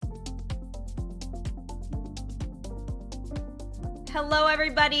Hello,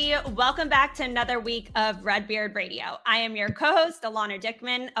 everybody. Welcome back to another week of Redbeard Radio. I am your co-host, Alana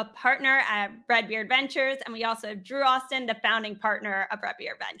Dickman, a partner at Redbeard Ventures, and we also have Drew Austin, the founding partner of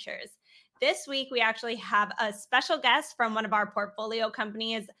Redbeard Ventures. This week, we actually have a special guest from one of our portfolio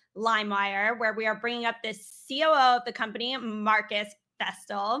companies, LimeWire, where we are bringing up the COO of the company, Marcus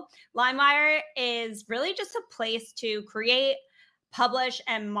Vestal. LimeWire is really just a place to create, publish,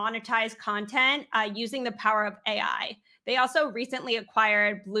 and monetize content using the power of AI. They also recently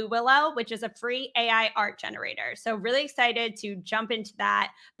acquired Blue Willow, which is a free AI art generator. So really excited to jump into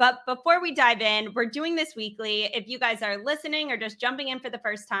that. But before we dive in, we're doing this weekly. If you guys are listening or just jumping in for the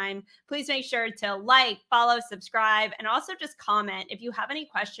first time, please make sure to like, follow, subscribe, and also just comment. If you have any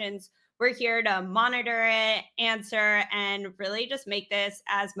questions, we're here to monitor it, answer, and really just make this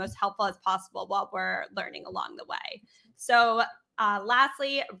as most helpful as possible while we're learning along the way. So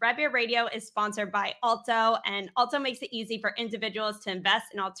lastly, Redbeard Radio is sponsored by Alto, and Alto makes it easy for individuals to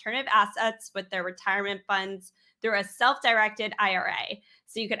invest in alternative assets with their retirement funds through a self-directed IRA.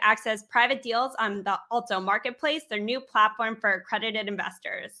 So you could access private deals on the Alto Marketplace, their new platform for accredited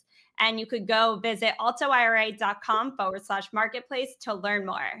investors. And you could go visit altoira.com/marketplace to learn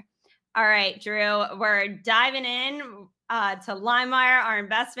more. All right, Drew, we're diving in to LimeWire, our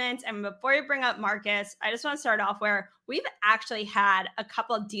investments. And before you bring up Marcus, I just want to start off where we've actually had a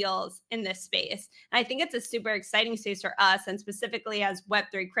couple of deals in this space. And I think it's a super exciting space for us, and specifically as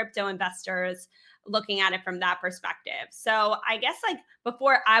Web3 crypto investors looking at it from that perspective. So I guess like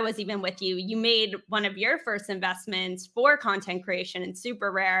before I was even with you, you made one of your first investments for content creation in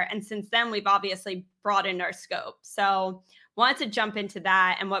Super Rare. And since then, we've obviously broadened our scope. So wanted to jump into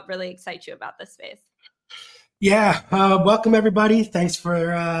that and what really excites you about this space. Yeah, welcome everybody. Thanks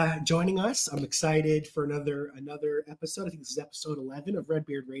for joining us. I'm excited for another episode. I think this is episode 11 of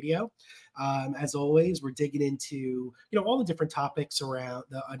Redbeard Radio. As always, we're digging into all the different topics around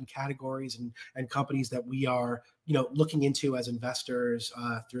the categories and companies that we are looking into as investors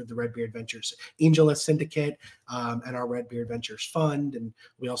through the Redbeard Ventures AngelList Syndicate and our Redbeard Ventures Fund. And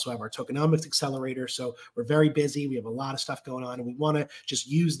we also have our tokenomics accelerator. So we're very busy. We have a lot of stuff going on, and we want to just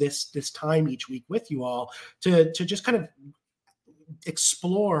use this time each week with you all to just kind of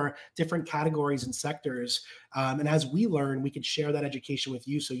explore different categories and sectors. And as we learn, we can share that education with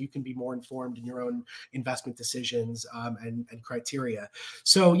you so you can be more informed in your own investment decisions and criteria.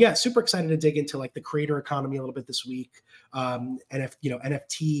 So yeah, super excited to dig into like the creator economy a little bit this week.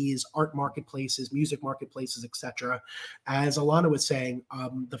 NFTs, art marketplaces, music marketplaces, etc. As Alana was saying,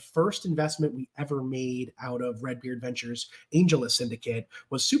 the first investment we ever made out of Redbeard Ventures AngelList Syndicate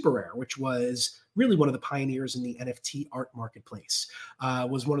was Super Rare, which was really one of the pioneers in the NFT art marketplace,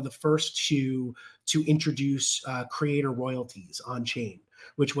 was one of the first to introduce creator royalties on chain,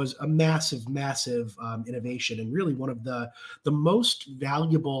 which was a massive innovation, and really one of the most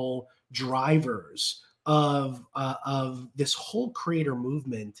valuable drivers of this whole creator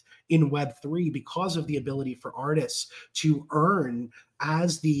movement in Web3, because of the ability for artists to earn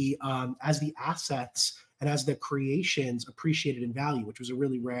as the assets and as the creations appreciated in value, which was a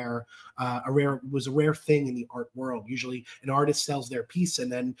really rare thing in the art world. Usually an artist sells their piece,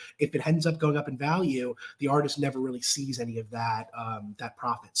 and then if it ends up going up in value, the artist never really sees any of that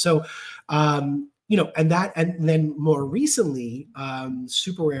profit. So and then more recently,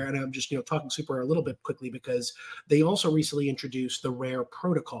 Super Rare, and I'm just talking Super Rare a little bit quickly because they also recently introduced the Rare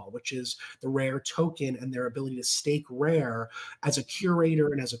Protocol, which is the Rare token and their ability to stake Rare as a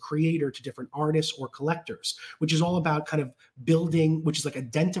curator and as a creator to different artists or collectors, which is all about kind of building, which is like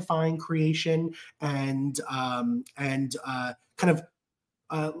identifying creation and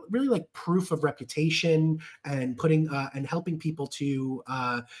really like proof of reputation and putting and helping people to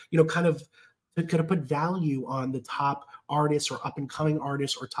kind of put value on the top artists or up and coming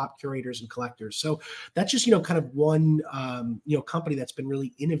artists or top curators and collectors. So that's just, kind of one, company that's been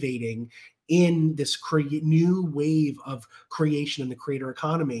really innovating in this new wave of creation in the creator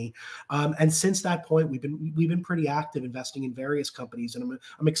economy. And since that point, we've been pretty active investing in various companies. And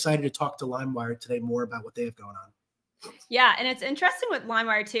I'm excited to talk to LimeWire today more about what they have going on. Yeah, and it's interesting with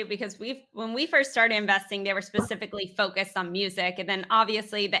LimeWire too, because when we first started investing, they were specifically focused on music. And then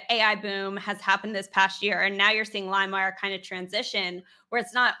obviously the AI boom has happened this past year. And now you're seeing LimeWire kind of transition where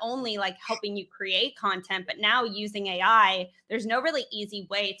it's not only like helping you create content, but now using AI, there's no really easy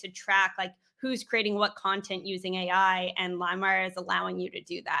way to track like who's creating what content using AI, and LimeWire is allowing you to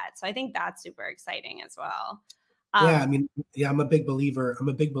do that. So I think that's super exciting as well. I'm a big believer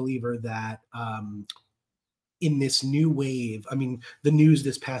that in this new wave, the news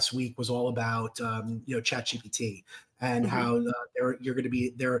this past week was all about ChatGPT and Mhm. how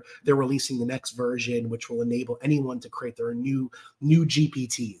they're releasing the next version, which will enable anyone to create their new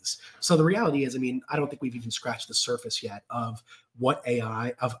GPTs. So the reality is, I mean, I don't think we've even scratched the surface yet of what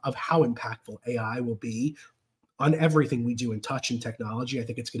AI of how impactful AI will be on everything we do in touch and technology. I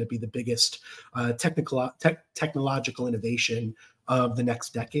think it's going to be the biggest technological innovation of the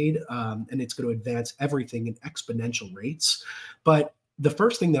next decade, and it's going to advance everything in exponential rates. But the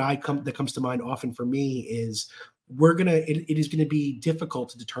first thing that comes to mind often for me is it is going to be difficult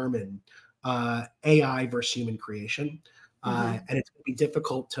to determine AI versus human creation, Mhm. and it's going to be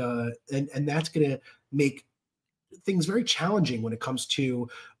difficult to and that's going to make things very challenging when it comes to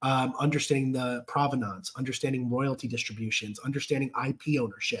understanding the provenance, understanding royalty distributions, understanding IP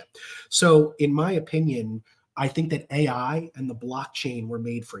ownership. So, in my opinion, I think that AI and the blockchain were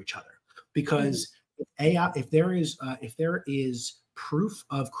made for each other Mhm. because if there is proof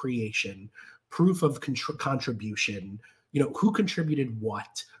of creation, proof of contribution, who contributed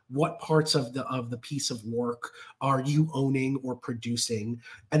what parts of the piece of work are you owning or producing,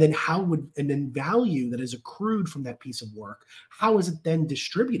 and then value that is accrued from that piece of work, how is it then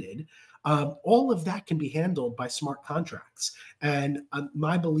distributed? All of that can be handled by smart contracts. And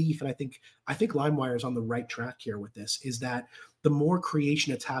my belief, and I think LimeWire is on the right track here with this, is that the more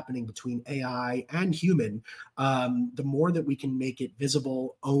creation that's happening between AI and human, the more that we can make it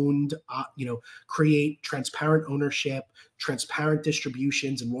visible, owned, create transparent ownership, transparent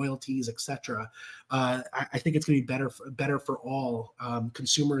distributions and royalties, etc. I think it's going to be better for all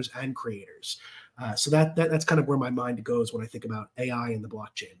consumers and creators. So that's kind of where my mind goes when I think about AI and the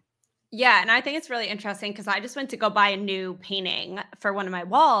blockchain. Yeah, and I think it's really interesting because I just went to go buy a new painting for one of my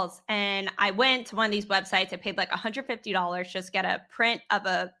walls, and I went to one of these websites. I paid like $150 just get a print of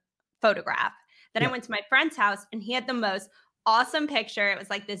a photograph. Then I Yeah. went to my friend's house, and he had the most awesome picture. It was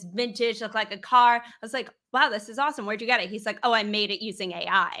like this vintage, looked like a car. I was like, "Wow, this is awesome. Where'd you get it?" He's like, "Oh, I made it using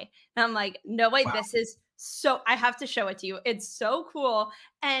AI." And I'm like, "No way, Wow. this is so." I have to show it to you. It's so cool.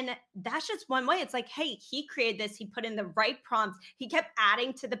 And that's just one way. It's like, hey, he created this. He put in the right prompts. He kept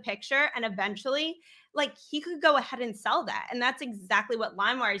adding to the picture. And eventually, like, he could go ahead and sell that. And that's exactly what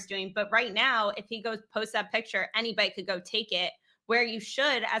LimeWire is doing. But right now, if he goes post that picture, anybody could go take it. Where you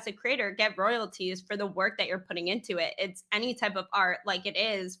should, as a creator, get royalties for the work that you're putting into it. It's any type of art, like it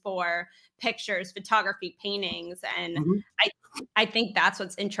is for pictures, photography, paintings. And Mhm. I, I think that's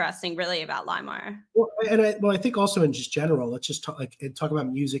what's interesting, really, about LimeWire. Well, I think also in just general, let's just talk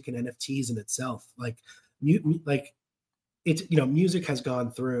about music and NFTs in itself. Like it's music has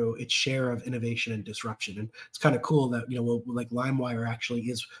gone through its share of innovation and disruption, and it's kind of cool that like LimeWire actually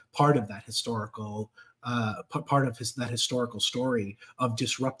is part of that historical part of that historical story of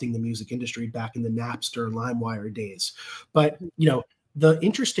disrupting the music industry back in the Napster and LimeWire days. But the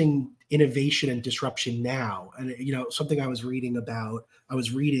interesting innovation and disruption now, and something I was reading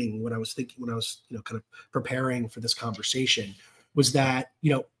when I was kind of preparing for this conversation, was that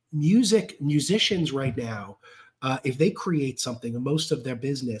musicians right now, if they create something, most of their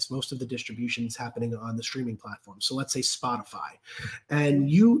business, most of the distribution is happening on the streaming platform. So let's say Spotify, and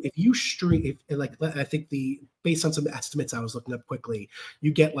if you stream, if like I think the based on some estimates I was looking up quickly,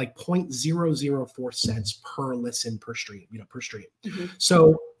 you get like 0.004 cents per listen per stream, per stream. Mhm.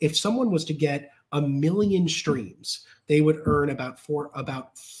 So if someone was to get 1 million streams, they would earn about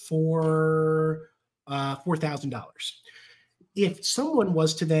 $4,000. If someone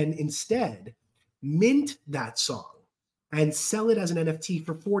was to then instead mint that song and sell it as an NFT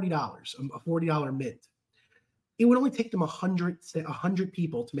for $40, a $40 mint, it would only take them 100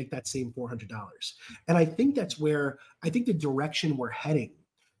 people to make that same $400. And I think I think the direction we're heading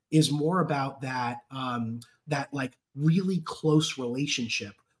is more about that like really close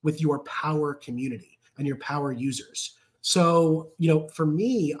relationship with your power community and your power users. So, for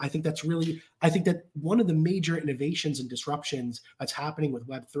me, I think that one of the major innovations and disruptions that's happening with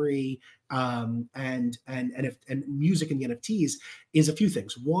Web3, and music and the NFTs is a few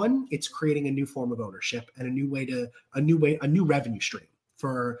things. One, it's creating a new form of ownership and a new revenue stream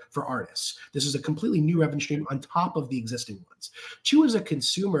for artists. This is a completely new revenue stream on top of the existing ones. Two, as a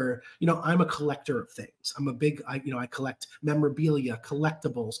consumer, I'm a collector of things. I collect memorabilia,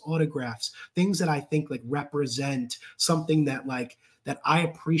 collectibles, autographs, things that I think like represent something that I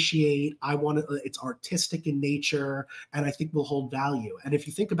appreciate. It's artistic in nature, and I think will hold value. And if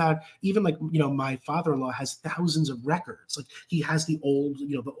you think about even like, my father-in-law has thousands of records. Like he has the old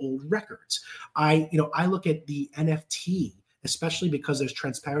records. I look at the NFT especially because there's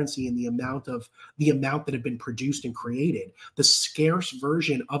transparency in the amount that have been produced and created. The scarce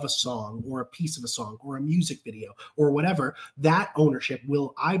version of a song or a piece of a song or a music video or whatever, that ownership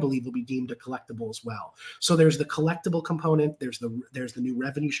I believe will be deemed a collectible as well. So there's the collectible component, there's the new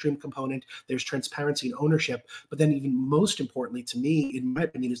revenue stream component, there's transparency and ownership, but then even most importantly to me, in my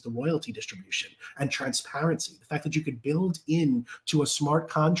opinion, is the royalty distribution and transparency. The fact that you could build into a smart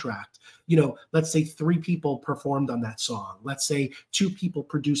contract, let's say 3 people performed on that song. Let's say 2 people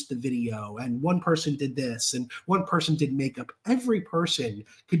produced the video and 1 person did this and 1 person did makeup. Every person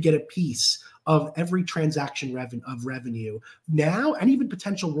could get a piece of every transaction revenue now, and even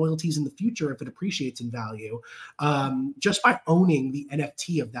potential royalties in the future if it appreciates in value, just by owning the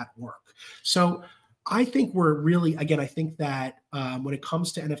NFT of that work. So I think we're really, again, I think that when it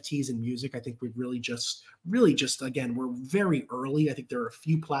comes to NFTs and music, I think we've really just, again, we're very early. I think there are a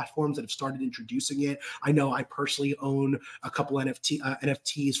few platforms that have started introducing it. I know I personally own a couple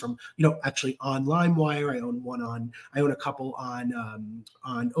NFTs from, actually on LimeWire. I own a couple on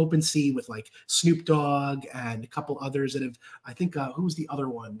OpenSea with like Snoop Dogg and a couple others that have, I think, who was the other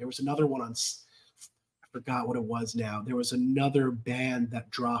one? There was another one on, I forgot what it was now. There was another band that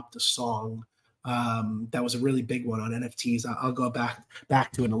dropped a song that was a really big one on NFTs. I'll go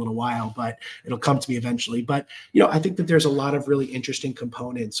back to it in a little while, but it'll come to me eventually. But I think that there's a lot of really interesting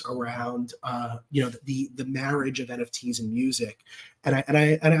components around the marriage of NFTs and music, and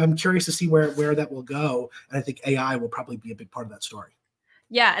I'm curious to see where that will go. And I think AI will probably be a big part of that story.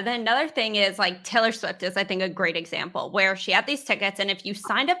 Yeah. And then another thing is like Taylor Swift is, I think, a great example where she had these tickets. And if you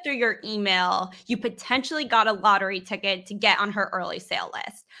signed up through your email, you potentially got a lottery ticket to get on her early sale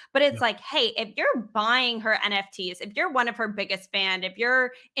list. But it's like, hey, if you're buying her NFTs, if you're one of her biggest fans, if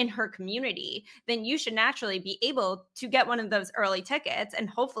you're in her community, then you should naturally be able to get one of those early tickets and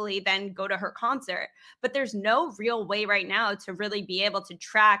hopefully then go to her concert. But there's no real way right now to really be able to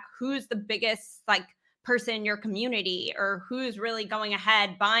track who's the biggest, like, person in your community or who's really going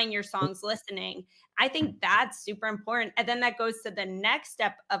ahead, buying your songs, listening. I think that's super important. And then that goes to the next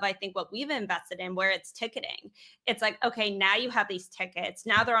step of, I think, what we've invested in, where it's ticketing. It's like, okay, now you have these tickets.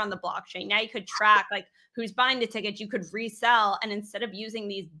 Now they're on the blockchain. Now you could track like who's buying the tickets. You could resell. And instead of using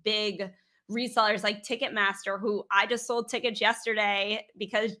these big resellers like Ticketmaster, who I just sold tickets yesterday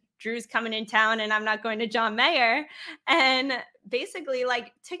because Drew's coming in town and I'm not going to John Mayer. And basically,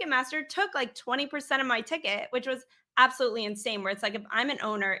 like, Ticketmaster took like 20% of my ticket, which was absolutely insane. Where it's like, if I'm an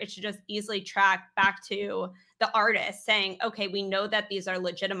owner, it should just easily track back to the artist saying, okay, we know that these are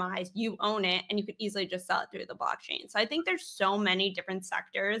legitimized, you own it, and you could easily just sell it through the blockchain. So I think there's so many different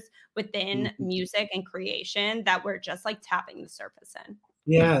sectors within music and creation that we're just like tapping the surface in.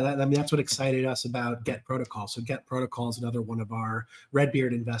 Yeah, that's what excited us about Get Protocol. So Get Protocol is another one of our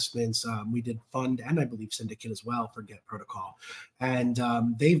Redbeard investments. We did fund and I believe syndicate as well for Get Protocol, and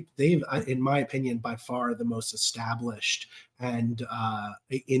they've in my opinion by far the most established and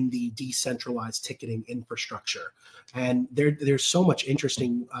in the decentralized ticketing infrastructure. And there's so much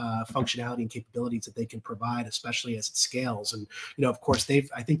interesting functionality and capabilities that they can provide, especially as it scales. And of course,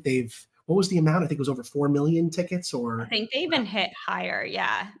 I think they've what was the amount? I think it was over 4 million tickets, or I think they even hit higher.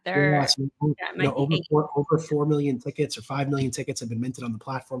 Yeah, they're over 4 million tickets or 5 million tickets have been minted on the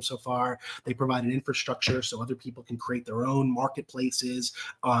platform so far. They provide an infrastructure so other people can create their own marketplaces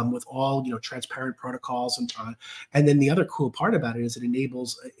with all transparent protocols and then the other cool part about it is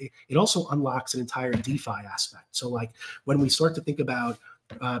it also unlocks an entire DeFi aspect. So like when we start to think about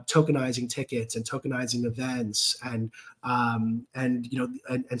tokenizing tickets and tokenizing events and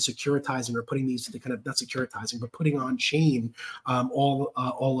securitizing or putting these kind of not securitizing but putting on chain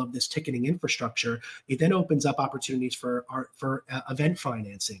all of this ticketing infrastructure, it then opens up opportunities for event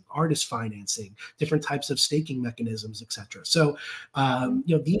financing, artist financing, different types of staking mechanisms, etc. So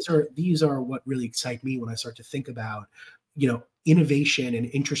these are what really excite me when I start to think about innovation and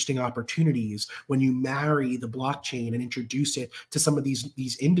interesting opportunities when you marry the blockchain and introduce it to some of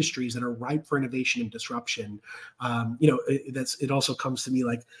these industries that are ripe for innovation and disruption. It also comes to me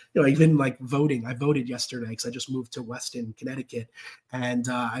like, even like voting. I voted yesterday because I just moved to Weston, Connecticut, and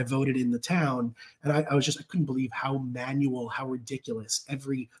I voted in the town. And I couldn't believe how manual, how ridiculous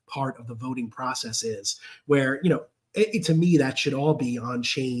every part of the voting process is, where, to me, that should all be on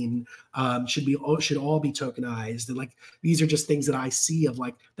chain, should all be tokenized. And like, these are just things that I see of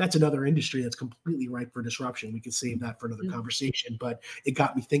like, that's another industry that's completely ripe for disruption. We could save that for another conversation, but it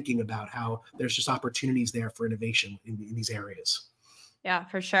got me thinking about how there's just opportunities there for innovation in these areas. Yeah,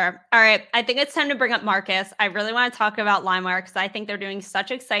 for sure. All right. I think it's time to bring up Marcus. I really want to talk about LimeWire because I think they're doing such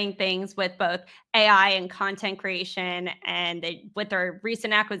exciting things with both AI and content creation, and with their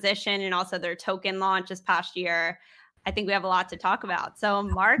recent acquisition and also their token launch this past year. I think we have a lot to talk about. So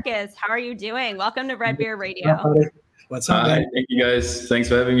Marcus, how are you doing? Welcome to Redbeard Radio. What's up, Hi, man? thank you guys. Thanks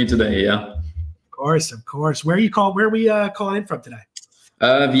for having me today. Yeah. Of course. Where are we calling in from today?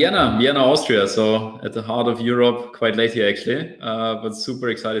 Vienna, Austria. So at the heart of Europe, quite late here actually, but super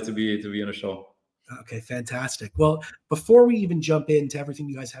excited to be on the show. Okay, fantastic. Well, before we even jump into everything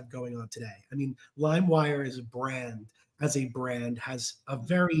you guys have going on today, I mean, LimeWire as a brand has a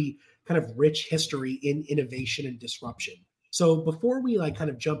very kind of rich history in innovation and disruption. So before we kind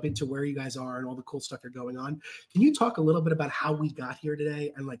of jump into where you guys are and all the cool stuff you're going on, can you talk a little bit about how we got here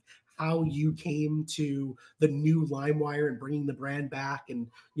today and how you came to the new LimeWire and bringing the brand back, and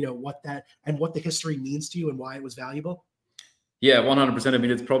what the history means to you and why it was valuable? Yeah, 100%. I mean,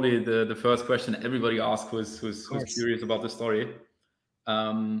 it's probably the first question everybody asks who's curious about the story.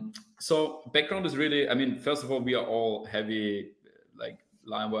 So background is really, I mean, first of all, we are all heavy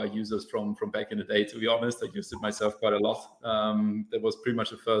LimeWire users from back in the day. To be honest, I used it myself quite a lot. That was pretty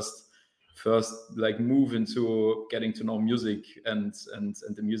much the first move into getting to know music and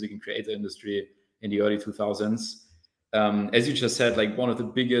the music and creator industry in the early 2000s. As you just said, one of the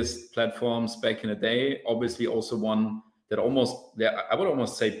biggest platforms back in the day, obviously also one that I would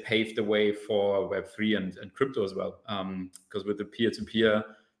almost say paved the way for Web3 and crypto as well. Because with the peer-to-peer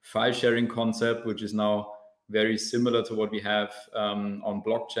file sharing concept, which is now very similar to what we have on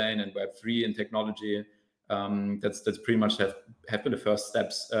blockchain and Web3 and technology, that's pretty much have been the first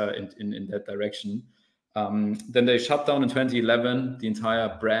steps in that direction. Then they shut down in 2011. The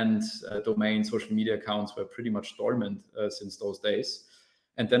entire brand, domain, social media accounts were pretty much dormant since those days.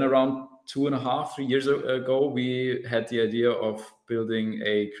 And then around 2.5-3 years ago, we had the idea of building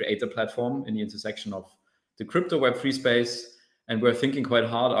a creator platform in the intersection of the crypto Web3 space. And we're thinking quite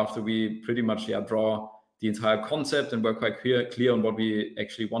hard after we pretty much draw the entire concept and we're quite clear on what we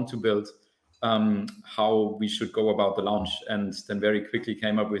actually want to build, how we should go about the launch. And then very quickly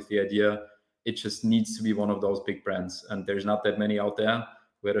came up with the idea, it just needs to be one of those big brands. And there's not that many out there.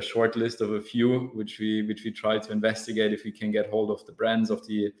 We had a short list of a few, which we tried to investigate if we can get hold of the brands, of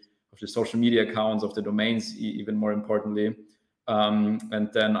the social media accounts, of the domains, even more importantly.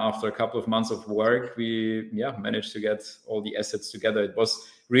 And then after a couple of months of work, we managed to get all the assets together. It was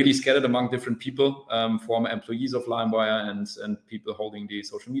really scattered among different people, former employees of LimeWire and people holding the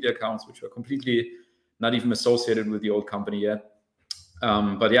social media accounts, which were completely not even associated with the old company yet.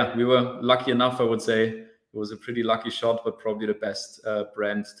 But yeah, we were lucky enough, I would say. It was a pretty lucky shot, but probably the best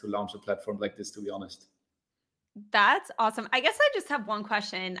brand to launch a platform like this, to be honest. That's awesome. I guess I just have one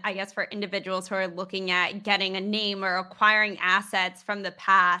question, for individuals who are looking at getting a name or acquiring assets from the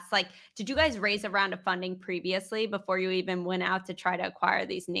past. Did you guys raise a round of funding previously before you even went out to try to acquire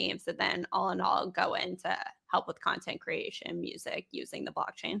these names that then all in all go in to help with content creation, music, using the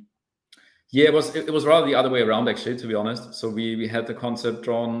blockchain? Yeah, it was rather the other way around, actually, to be honest. So we had the concept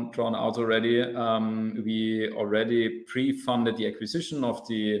drawn out already. We already pre-funded the acquisition of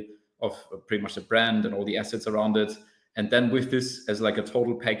pretty much the brand and all the assets around it, and then with this as a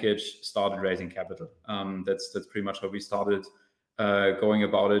total package, started raising capital. That's pretty much how we started going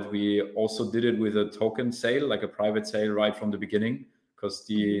about it. We also did it with a token sale, a private sale, right from the beginning, because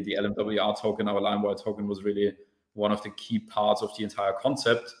the LMWR token, our LimeWire token, was really one of the key parts of the entire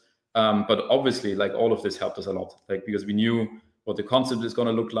concept. But obviously, all of this helped us a lot, because we knew what the concept is going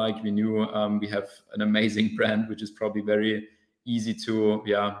to look like. We knew we have an amazing brand, which is probably very easy to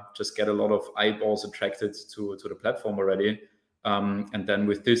just get a lot of eyeballs attracted to the platform already. And then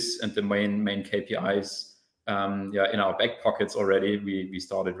with this and the main KPIs in our back pockets already, we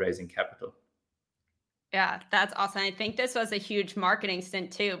started raising capital. Yeah, that's awesome. I think this was a huge marketing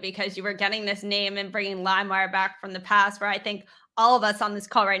stint too, because you were getting this name and bringing LimeWire back from the past, where I think all of us on this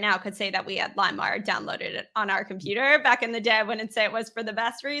call right now could say that we had LimeWire downloaded it on our computer. Back in the day, I wouldn't say it was for the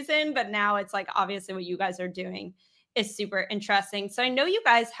best reason, but now it's obviously what you guys are doing is super interesting. So I know you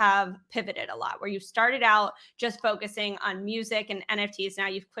guys have pivoted a lot, where you started out just focusing on music and NFTs. Now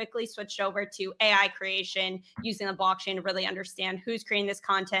you've quickly switched over to AI creation, using the blockchain to really understand who's creating this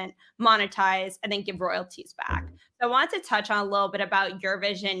content, monetize, and then give royalties back. So I wanted to touch on a little bit about your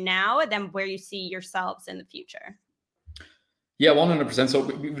vision now and then where you see yourselves in the future. Yeah, 100%. So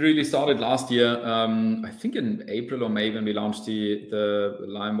we really started last year, I think in April or May, when we launched the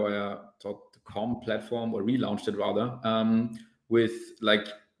LimeWire.com platform, or relaunched it rather, with,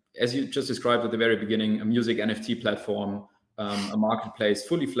 as you just described at the very beginning, a music NFT platform, a marketplace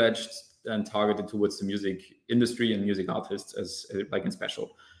fully fledged and targeted towards the music industry and music artists as in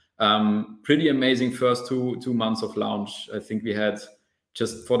special. Pretty amazing first two months of launch. I think we had,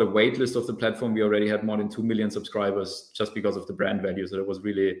 just for the waitlist of the platform, we already had more than 2 million subscribers just because of the brand value. So it was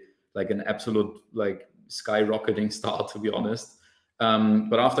really an absolute skyrocketing start, to be honest.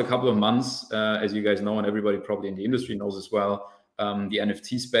 But after a couple of months, as you guys know, and everybody probably in the industry knows as well, the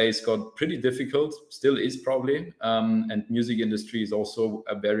NFT space got pretty difficult, still is probably. And music industry is also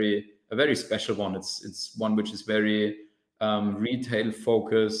a very special one. It's one which is very retail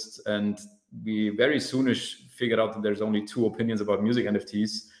focused, and we very soonish figured out that there's only two opinions about music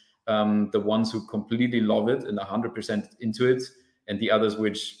NFTs. The ones who completely love it and 100% into it, and the others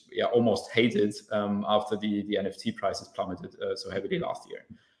which almost hate it after the NFT prices plummeted so heavily last year.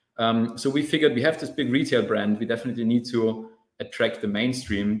 So we figured we have this big retail brand. We definitely need to attract the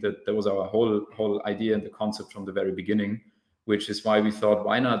mainstream. That was our whole idea and the concept from the very beginning, which is why we thought,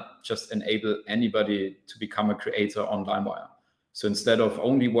 why not just enable anybody to become a creator on LimeWire? So instead of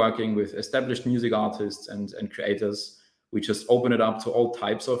only working with established music artists and creators, we just open it up to all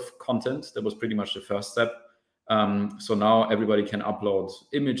types of content. That was pretty much the first step. So now everybody can upload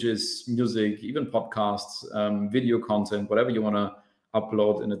images, music, even podcasts, video content, whatever you want to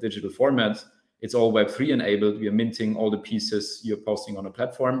upload in a digital format. It's all Web3 enabled. We are minting all the pieces you're posting on a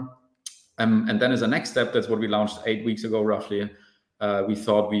platform. And then as a next step, that's what we launched 8 weeks ago, roughly. We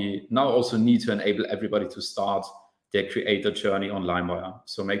thought we now also need to enable everybody to start their creator journey on LimeWire.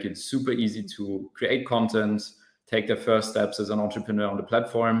 So make it super easy to create content, take their first steps as an entrepreneur on the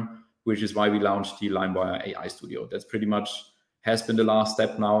platform, which is why we launched the LimeWire AI Studio. That's pretty much has been the last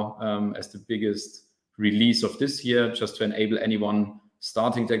step now as the biggest release of this year, just to enable anyone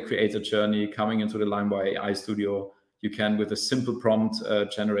starting their creator journey, coming into the LimeWire AI Studio. You can, with a simple prompt,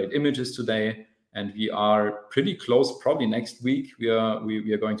 generate images today. And we are pretty close, probably next week, we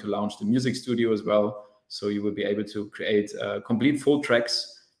are going to launch the music studio as well. So you will be able to create complete full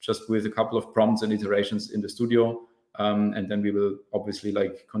tracks just with a couple of prompts and iterations in the studio. And then we will obviously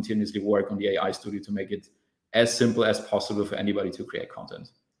continuously work on the AI studio to make it as simple as possible for anybody to create content.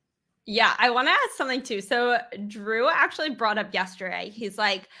 Yeah, I want to ask something too. So Drew actually brought up yesterday, he's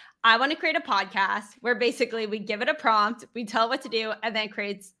like, I want to create a podcast where basically we give it a prompt, we tell it what to do, and then it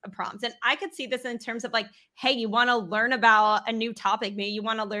creates a prompt. And I could see this in terms of hey, you want to learn about a new topic, maybe you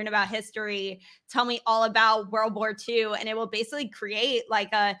want to learn about history, tell me all about World War II, and it will basically create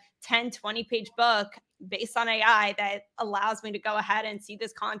a 10, 20-page book based on AI that allows me to go ahead and see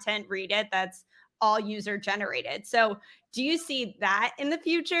this content, read it, that's all user generated. So do you see that in the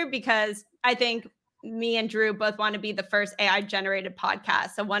future? Because I think me and Drew both want to be the first AI generated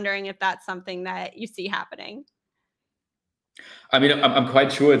podcast. So wondering if that's something that you see happening. I mean, I'm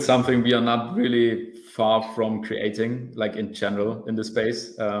quite sure it's something we are not really far from creating, in general in the space.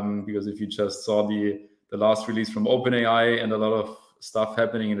 Because if you just saw the last release from OpenAI and a lot of stuff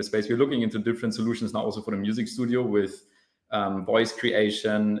happening in the space, we're looking into different solutions now also for the music studio with voice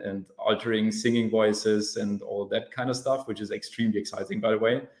creation and altering singing voices and all that kind of stuff, which is extremely exciting, by the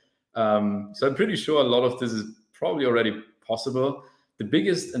way. So I'm pretty sure a lot of this is probably already possible. The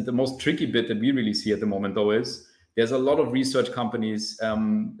biggest and the most tricky bit that we really see at the moment, though, is there's a lot of research companies,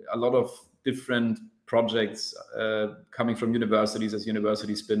 a lot of different projects coming from universities as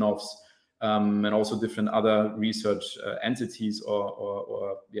university spin-offs, and also different other research entities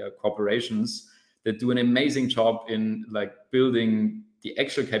or corporations that do an amazing job in building the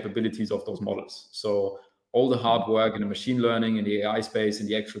actual capabilities of those models. So all the hard work in the machine learning and the AI space and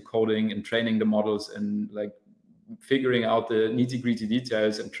the actual coding and training the models and figuring out the nitty-gritty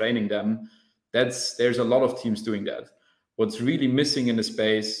details and training them, there's a lot of teams doing that. What's really missing in the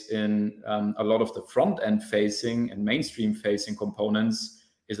space in a lot of the front-end facing and mainstream facing components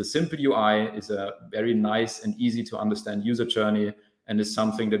is a simple UI, is a very nice and easy to understand user journey, and is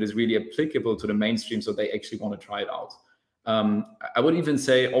something that is really applicable to the mainstream so they actually want to try it out. I would even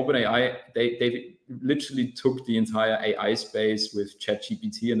say OpenAI, they literally took the entire AI space with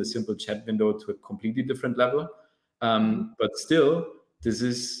ChatGPT and a simple chat window to a completely different level. But still, this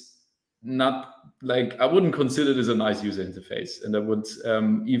is not I wouldn't consider this a nice user interface. And I would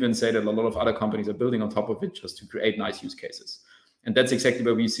even say that a lot of other companies are building on top of it just to create nice use cases. And that's exactly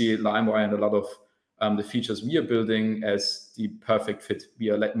where we see LimeWire and a lot of the features we are building as the perfect fit. We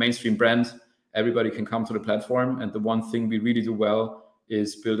are mainstream brand. Everybody can come to the platform. And the one thing we really do well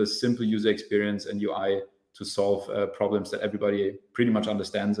is build a simple user experience and UI to solve problems that everybody pretty much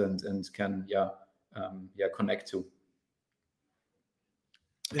understands and can connect to.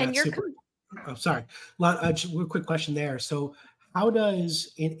 Yeah, and you're oh, sorry. Just a quick question there. So how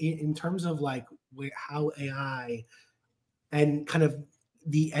does, in terms of how AI and kind of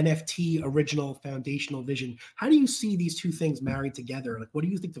the NFT original foundational vision, how do you see these two things married together? What do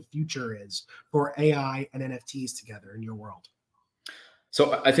you think the future is for AI and NFTs together in your world?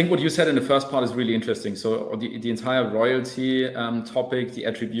 So I think what you said in the first part is really interesting. So the entire royalty topic, the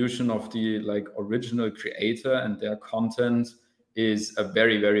attribution of the like original creator and their content is a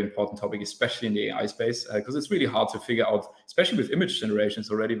very, very important topic, especially in the AI space, because it's really hard to figure out, especially with image generation,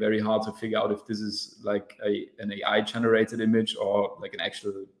 it's already very hard to figure out if this is like an AI generated image or like an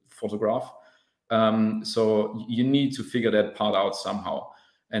actual photograph. So you need to figure that part out somehow.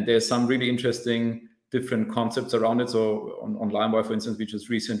 And there's some really interesting different concepts around it. So on LimeWire, for instance, we just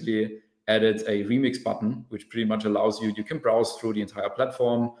recently added a remix button, which pretty much allows you can browse through the entire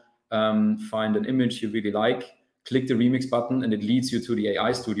platform, find an image you really like, click the remix button, and it leads you to the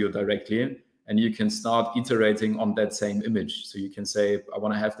AI studio directly. And you can start iterating on that same image. So you can say, I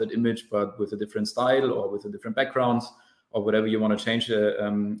want to have that image, but with a different style or with a different background or whatever you want to change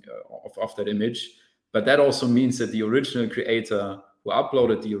of that image. But that also means that the original creator who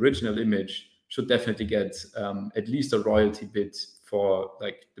uploaded the original image should definitely get at least a royalty bit for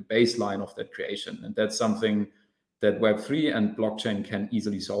like the baseline of that creation. And that's something that Web3 and blockchain can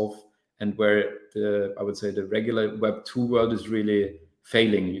easily solve, and where I would say the regular Web2 world is really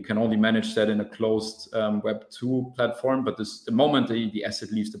failing. You can only manage that in a closed Web2 platform, but the moment the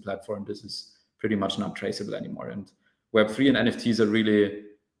asset leaves the platform, this is pretty much not traceable anymore. And Web3 and NFTs are really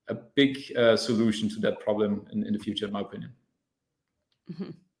a big solution to that problem in the future, in my opinion.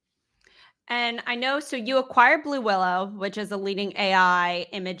 Mm-hmm. And I know, so you acquired Blue Willow, which is a leading AI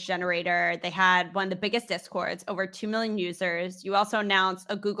image generator. They had one of the biggest Discords, over 2 million users. You also announced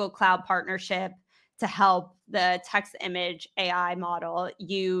a Google Cloud partnership to help the text image AI model.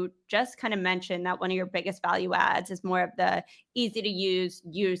 You just kind of mentioned that one of your biggest value adds is more of the easy to use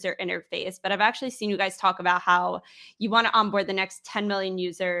user interface. But I've actually seen you guys talk about how you want to onboard the next 10 million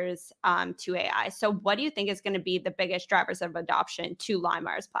users to AI. So what do you think is going to be the biggest drivers of adoption to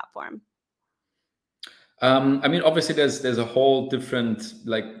LimeWire's platform? I mean, obviously, there's a whole different,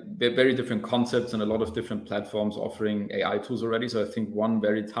 like very different concepts and a lot of different platforms offering AI tools already. So I think one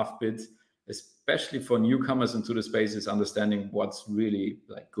very tough bit, especially for newcomers into the space, is understanding what's really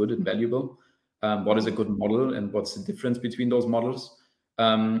like good and valuable. What is a good model and what's the difference between those models?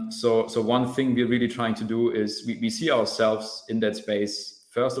 So one thing we're really trying to do is we see ourselves in that space,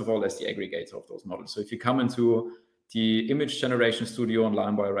 first of all, as the aggregator of those models. So if you come into the image generation studio on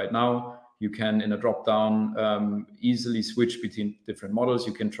LimeWire right now, you can, in a drop-down, easily switch between different models.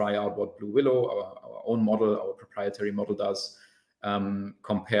 You can try out what Blue Willow, our own model, our proprietary model, does,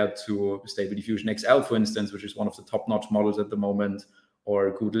 compared to Stable Diffusion XL, for instance, which is one of the top-notch models at the moment,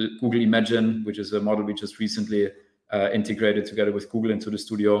 or Google Imagen, which is a model we just recently integrated together with Google into the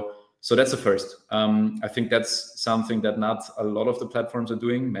studio. So that's the first. I think that's something that not a lot of the platforms are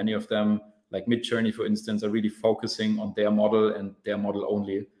doing. Many of them, like Midjourney, for instance, are really focusing on their model and their model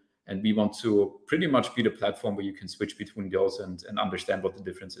only. And we want to pretty much be the platform where you can switch between those and understand what the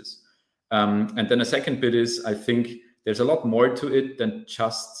difference is. And then a second bit is, I think there's a lot more to it than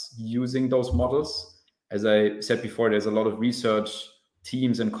just using those models. As I said before, there's a lot of research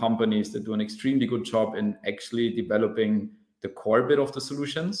teams and companies that do an extremely good job in actually developing the core bit of the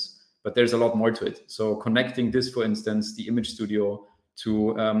solutions, but there's a lot more to it. So connecting this, for instance, the image studio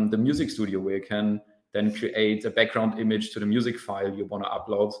to the music studio, where you can then create a background image to the music file you want to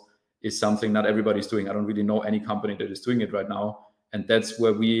upload, is something not everybody's doing. I don't really know any company that is doing it right now. And that's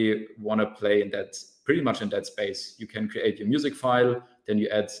where we want to play, in that, pretty much in that space. You can create your music file, then you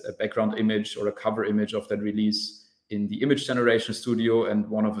add a background image or a cover image of that release in the image generation studio, and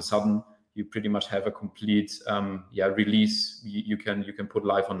one of a sudden you pretty much have a complete release you can put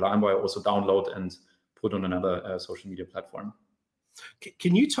live on LimeWire, also download and put on another social media platform.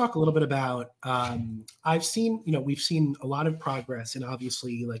 Can you talk a little bit about, we've seen a lot of progress in,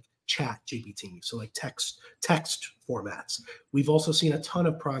 obviously, like chat GPT, so like text formats. We've also seen a ton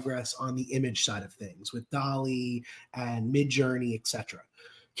of progress on the image side of things with DALL-E and Midjourney, etc.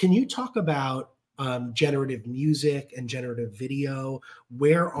 Can you talk about generative music and generative video?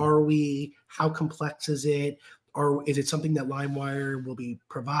 Where are we? How complex is it? Or is it something that LimeWire will be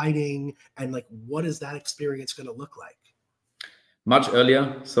providing? And like, what is that experience going to look like? Much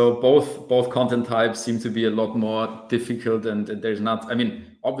earlier. So both content types seem to be a lot more difficult, and there's not, I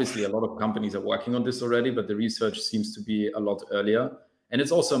mean, obviously a lot of companies are working on this already, but the research seems to be a lot earlier. And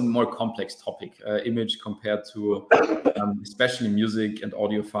it's also a more complex topic. Image compared to especially music and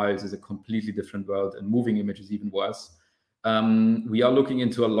audio files is a completely different world, and moving image is even worse. We are looking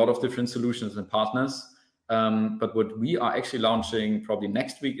into a lot of different solutions and partners. But what we are actually launching probably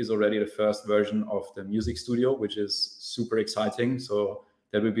next week is already the first version of the music studio, which is super exciting. So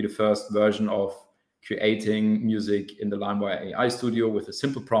that will be the first version of creating music in the LimeWire AI studio with a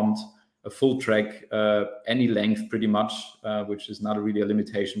simple prompt. a full track, any length pretty much, which is not really a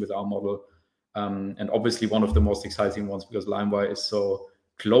limitation with our model. And obviously one of the most exciting ones, because LimeWire is so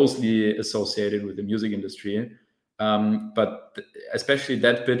closely associated with the music industry. But especially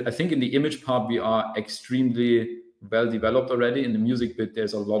that bit, I think in the image part, we are extremely well developed already. In the music bit,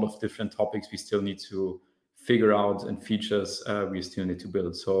 there's a lot of different topics we still need to figure out, and features we still need to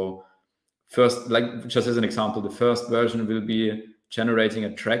build. So first, like just as an example, the first version will be generating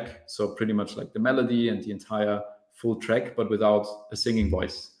a track. So pretty much like the melody and the entire full track, but without a singing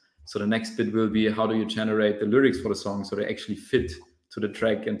voice. So the next bit will be, how do you generate the lyrics for the song so they actually fit to the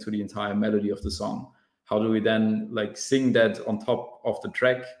track and to the entire melody of the song? How do we then like sing that on top of the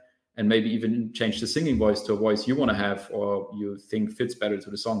track, and maybe even change the singing voice to a voice you want to have or you think fits better to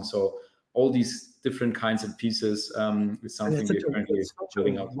the song? So all these different kinds of pieces is something we're currently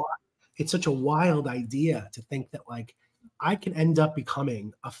building out. It's such a wild idea to think that like I can end up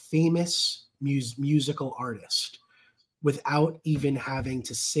becoming a famous musical artist without even having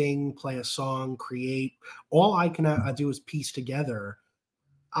to sing, play a song, create. All I can do is piece together.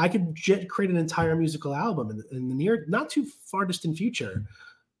 I could create an entire musical album in the near, not too far distant future,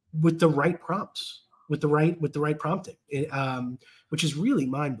 with the right prompts, with the right prompting, which is really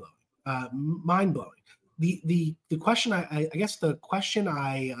mind blowing. The question I guess the question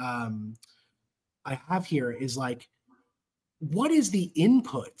I have here is like, what is the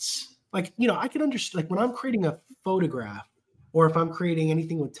inputs? Like, you know, I could understand, like when I'm creating a photograph or if I'm creating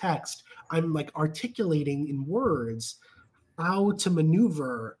anything with text, I'm like articulating in words how to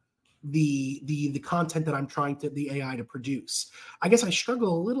maneuver the content that I'm trying to the AI to produce. I guess I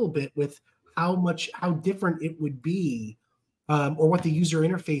struggle a little bit with how different it would be, or what the user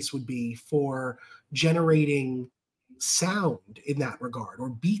interface would be for generating sound in that regard, or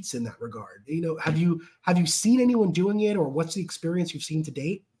beats in that regard. You know, have you seen anyone doing it, or what's the experience you've seen to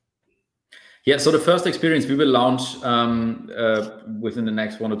date? Yeah, so the first experience we will launch within the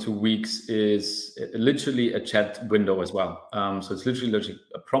next 1 or 2 weeks is literally a chat window as well. So it's literally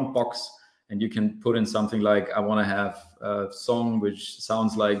a prompt box, and you can put in something like, I want to have a song which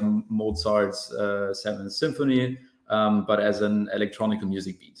sounds like Mozart's Seventh Symphony, but as an electronic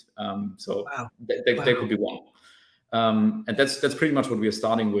music beat. So wow. That could be one. And that's pretty much what we are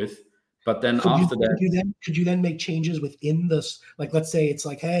starting with. But then could you then make changes within this? Like, let's say it's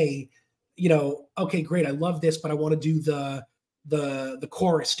like, hey, you know, okay, great, I love this, but I want to do the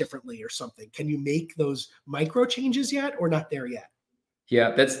chorus differently or something. Can you make those micro changes yet, or not there yet?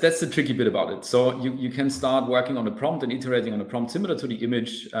 Yeah, that's the tricky bit about it. So you can start working on the prompt and iterating on the prompt, similar to the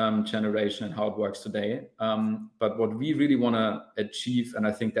image generation and how it works today. But what we really want to achieve, and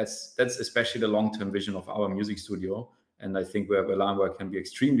I think that's especially the long-term vision of our music studio, and I think where LimeWire can be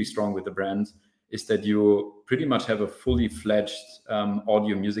extremely strong with the brand, is that you pretty much have a fully fledged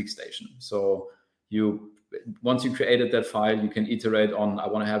audio music station. So once you created that file, you can iterate on, I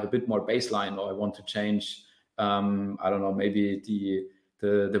want to have a bit more bass line, or I want to change, I don't know, maybe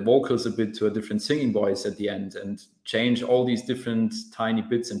the vocals a bit to a different singing voice at the end, and change all these different tiny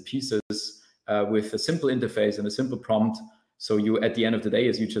bits and pieces with a simple interface and a simple prompt. So you, at the end of the day,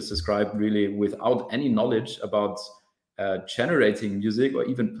 as you just described, really without any knowledge about generating music or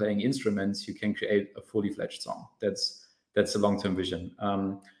even playing instruments, you can create a fully fledged song. That's the long-term vision.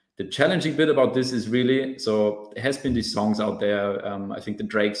 The challenging bit about this is really, so there has been these songs out there. I think the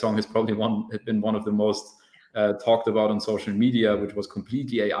Drake song has probably been one of the most talked about on social media, which was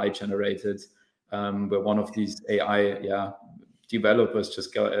completely AI generated, where one of these AI developers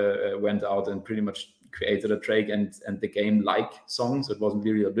just went out and pretty much created a Drake and the game-like song. So it wasn't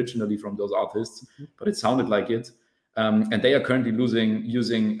really originally from those artists, but it sounded like it. And they are currently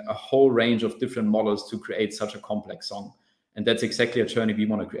using a whole range of different models to create such a complex song. And that's exactly a journey we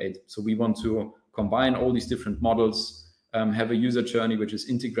want to create. So we want to combine all these different models, have a user journey which is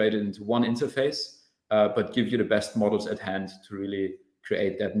integrated into one interface, but give you the best models at hand to really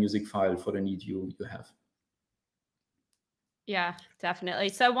create that music file for the need you have. Yeah, definitely.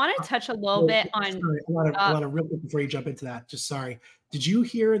 So I want to touch a little bit on... Sorry, I want to real quick before you jump into that, just sorry. Did you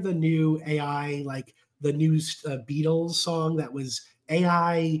hear the new AI, like the new Beatles song that was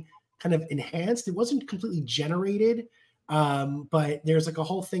AI kind of enhanced? It wasn't completely generated, but there's like a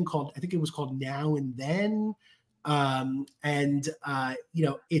whole thing called, I think it was called Now and Then. You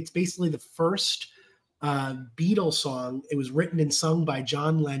know, it's basically the first Beatles song. It was written and sung by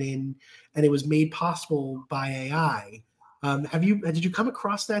John Lennon, and it was made possible by AI. Did you come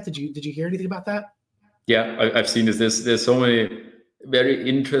across that? Did you hear anything about that? Yeah, I've seen this. There's so many very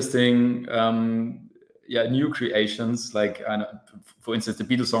interesting new creations. Like, for instance, the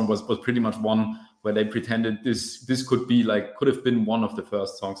Beatles song was pretty much one where they pretended this could have been one of the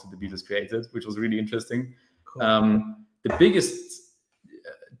first songs that the Beatles created, which was really interesting. Cool. The biggest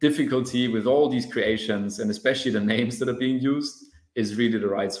difficulty with all these creations, and especially the names that are being used, is really the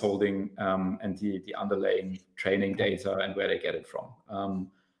rights holding and the underlying training data and where they get it from.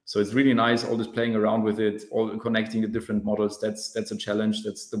 So it's really nice, all this playing around with it, all connecting the different models. That's a challenge.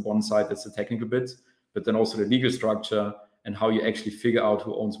 That's the one side, that's the technical bit. But then also the legal structure and how you actually figure out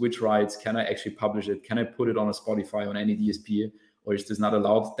who owns which rights. Can I actually publish it? Can I put it on a Spotify, on any DSP, or is this not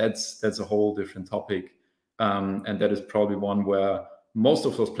allowed? That's a whole different topic. And that is probably one where most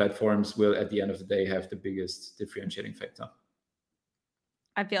of those platforms will, at the end of the day, have the biggest differentiating factor.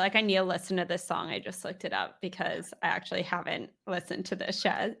 I feel like I need to listen to this song. I just looked it up because I actually haven't listened to this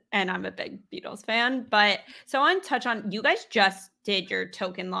yet, and I'm a big Beatles fan. But so I want to touch on, you guys just did your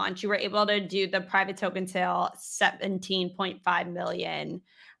token launch. You were able to do the private token sale, 17.5 million.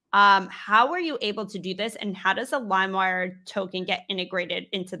 How were you able to do this, and how does the LimeWire token get integrated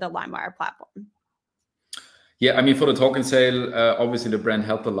into the LimeWire platform? Yeah, I mean, for the token sale, obviously the brand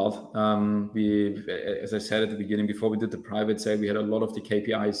helped a lot. As I said at the beginning, before we did the private sale, we had a lot of the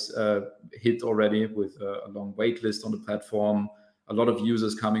KPIs hit already with a long wait list on the platform, a lot of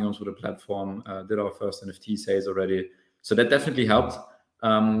users coming onto the platform, did our first NFT sales already. So that definitely helped.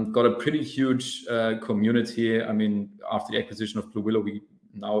 Got a pretty huge community. I mean, after the acquisition of Blue Willow, we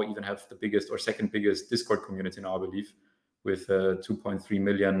now even have the biggest or second biggest Discord community now, I believe, with 2.3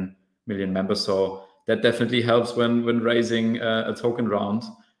 million members. So that definitely helps when raising a token round.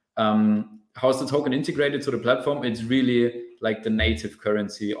 How is the token integrated to the platform? It's really like the native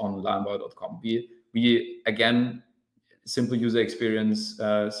currency on LimeWire.com. We again, simple user experience,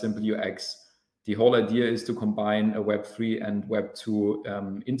 simple UX. The whole idea is to combine a Web3 and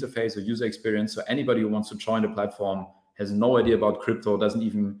Web2 interface or user experience. So anybody who wants to join the platform, has no idea about crypto, doesn't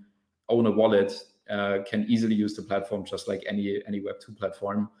even own a wallet, can easily use the platform just like any Web2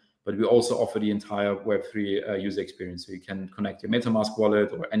 platform. But we also offer the entire Web3 user experience. So you can connect your MetaMask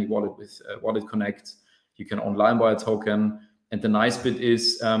wallet or any wallet with Wallet Connect. You can own LimeWire token. And the nice bit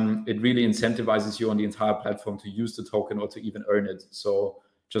is it really incentivizes you on the entire platform to use the token or to even earn it. So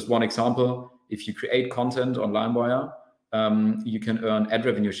just one example, if you create content on LimeWire, you can earn ad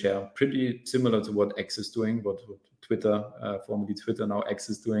revenue share, pretty similar to what X is doing, what Twitter, formerly Twitter, now X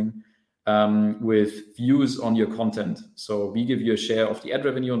is doing. With views on your content. So we give you a share of the ad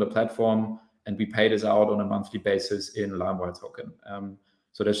revenue on the platform, and we pay this out on a monthly basis in LimeWire token.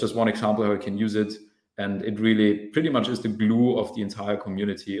 So that's just one example how you can use it. And it really pretty much is the glue of the entire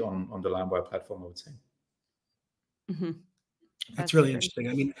community on the LimeWire platform, I would say. Mm-hmm. That's really interesting.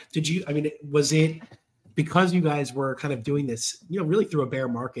 I mean, was it because you guys were kind of doing this, really through a bear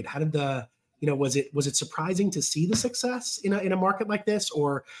market? How did was it surprising to see the success in a market like this,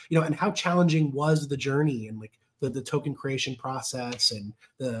 or and how challenging was the journey and like the token creation process and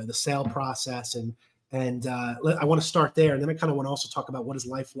the sale process and I want to start there, and then I kind of want to also talk about what is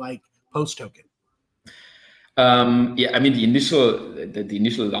life like post token. Yeah, I mean the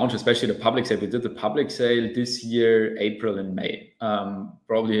initial launch, especially the public sale. We did the public sale this year, April and May.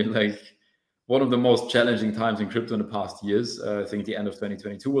 Probably like one of the most challenging times in crypto in the past years. I think the end of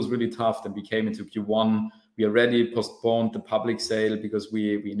 2022 was really tough. Then we came into Q1. We already postponed the public sale because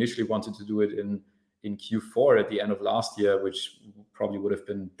we initially wanted to do it in Q4 at the end of last year, which probably would have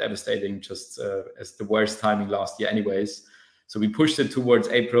been devastating just as the worst timing last year anyways. So we pushed it towards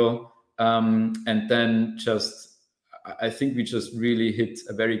April. And then I think we just really hit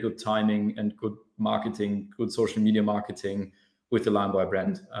a very good timing and good marketing, good social media marketing with the LimeWire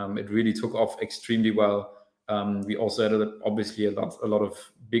brand. It really took off extremely well. We also had obviously a lot of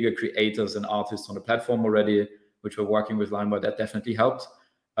bigger creators and artists on the platform already, which were working with LimeWire. That definitely helped.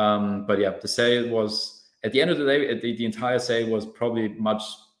 But yeah, the sale was, at the end of the day, the entire sale was probably much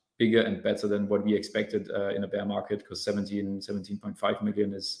bigger and better than what we expected in a bear market, because 17.5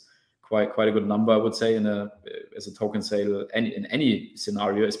 million is quite a good number, I would say, as a token sale in any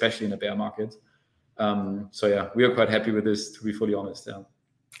scenario, especially in a bear market. So yeah, we are quite happy with this, to be fully honest. Yeah.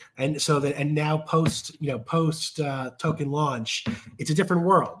 And now post token launch, it's a different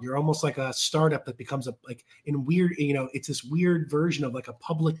world. You're almost like a startup that becomes it's this weird version of like a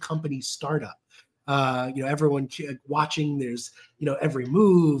public company startup. Everyone watching, there's, every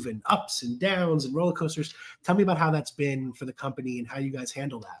move and ups and downs and roller coasters. Tell me about how that's been for the company and how you guys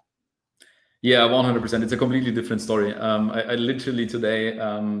handle that. Yeah, 100%. It's a completely different story. I literally today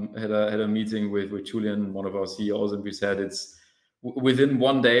had a meeting with Julian, one of our CEOs, and we said it's within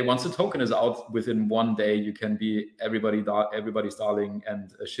one day, once the token is out, within one day, you can be everybody's darling,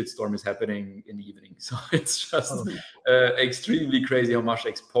 and a shitstorm is happening in the evening. So it's just extremely crazy how much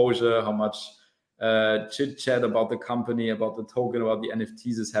exposure, how much chit chat about the company, about the token, about the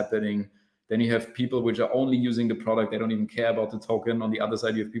NFTs is happening. Then you have people which are only using the product. They don't even care about the token. On the other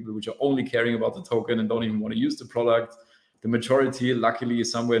side, you have people which are only caring about the token and don't even want to use the product. The majority, luckily,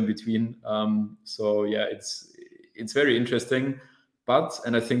 is somewhere in between. So yeah, it's very interesting. But,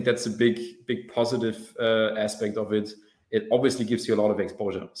 and I think that's a big positive aspect of it, it obviously gives you a lot of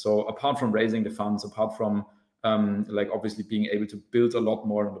exposure. So apart from raising the funds, apart from like obviously being able to build a lot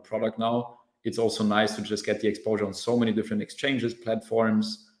more on the product now, it's also nice to just get the exposure on so many different exchanges,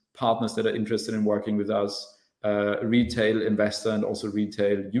 platforms, partners that are interested in working with us, retail investor and also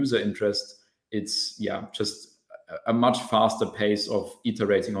retail user interest. It's just a much faster pace of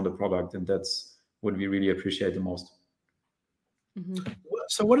iterating on the product, and that's what we really appreciate the most. Mm-hmm.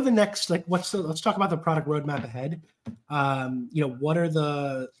 So what are the next, like, let's talk about the product roadmap ahead. What are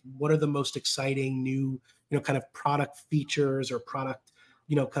the most exciting new, kind of product features or product,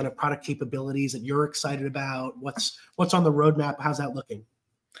 kind of product capabilities that you're excited about? What's on the roadmap? How's that looking?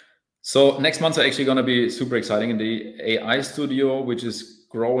 So next months are actually going to be super exciting in the AI studio, which is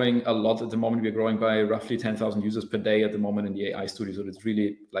growing a lot at the moment. We're growing by roughly 10,000 users per day at the moment in the AI studio. So it's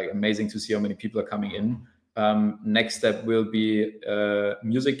really like amazing to see how many people are coming in. Next step will be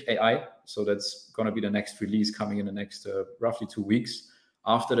music AI. So that's going to be the next release coming in the next roughly 2 weeks.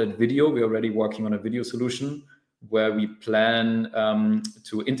 After that, video, we're already working on a video solution where we plan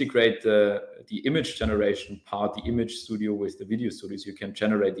to integrate the image generation part, the image studio with the video studio. So you can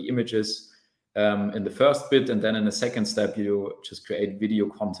generate the images in the first bit, and then in the second step, you just create video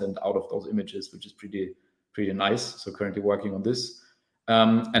content out of those images, which is pretty nice. So currently working on this.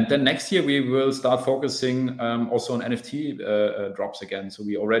 And then next year, we will start focusing also on NFT drops again. So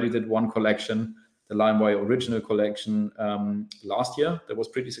we already did one collection, the LimeWire original collection last year. That was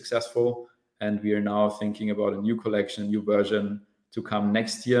pretty successful. And we are now thinking about a new collection, new version to come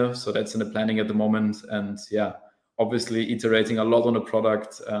next year. So that's in the planning at the moment. And yeah, obviously iterating a lot on the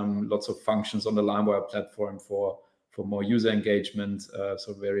product, lots of functions on the LimeWire platform for more user engagement.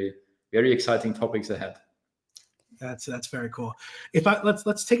 So very, very exciting topics ahead. That's very cool.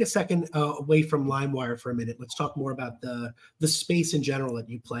 Let's take a second away from LimeWire for a minute. Let's talk more about the space in general that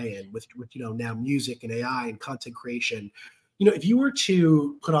you play in with now music and AI and content creation. If you were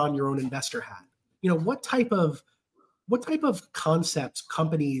to put on your own investor hat, what type of concepts,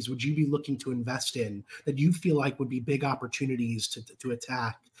 companies would you be looking to invest in that you feel like would be big opportunities to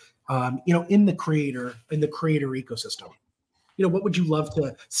attack, in the creator ecosystem? What would you love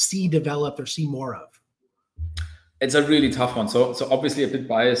to see developed or see more of? It's a really tough one. So obviously a bit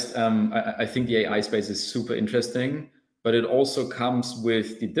biased. I think the AI space is super interesting, but it also comes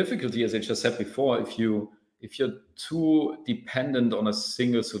with the difficulty, as I just said before, if you're too dependent on a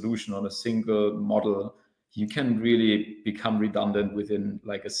single solution, on a single model, you can really become redundant within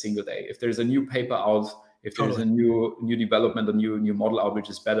like a single day. If there's a new paper out, if there's a new development, a new model out, which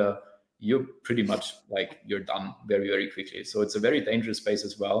is better, you're pretty much like you're done very, very quickly. So it's a very dangerous space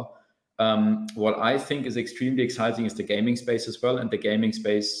as well. What I think is extremely exciting is the gaming space as well, and the gaming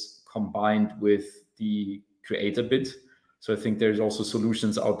space combined with the creator bit. So I think there's also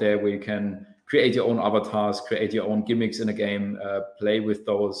solutions out there where you can create your own avatars, create your own gimmicks in a game, play with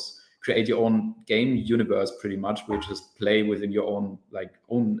those, create your own game universe pretty much, which is play within your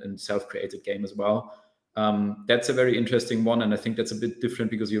own and self-created game as well. That's a very interesting one. And I think that's a bit different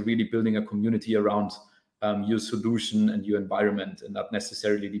because you're really building a community around your solution and your environment, and not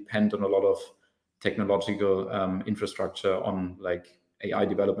necessarily depend on a lot of technological infrastructure on like AI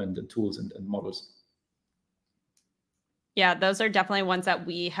development and tools and models. Yeah, those are definitely ones that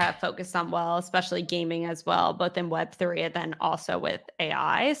we have focused on well, especially gaming as well, both in Web3 and then also with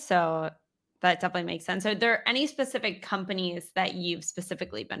AI. So that definitely makes sense. Are there any specific companies that you've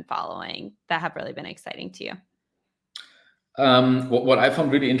specifically been following that have really been exciting to you? What I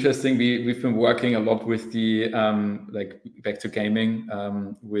found really interesting, we've been working a lot with the back to gaming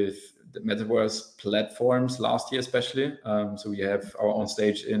with the metaverse platforms last year especially. So we have our own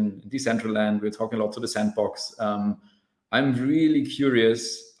stage in Decentraland. We're talking a lot to the Sandbox. I'm really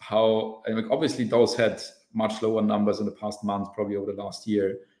curious how, obviously those had much lower numbers in the past month, probably over the last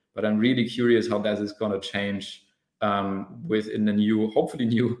year, but I'm really curious how that is going to change within the hopefully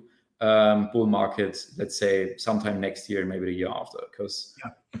new bull market, let's say sometime next year, maybe the year after, because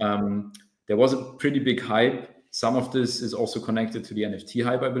there was a pretty big hype. Some of this is also connected to the NFT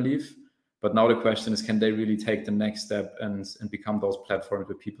hype, I believe. But now the question is, can they really take the next step and become those platforms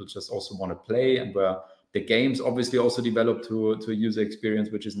where people just also want to play, and where the games obviously also develop to a user experience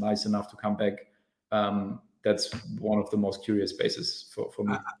which is nice enough to come back. that's one of the most curious spaces for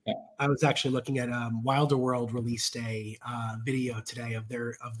me. Yeah. I was actually looking at Wilder World released a video today of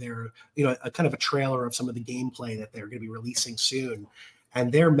their a kind of a trailer of some of the gameplay that they're going to be releasing soon. And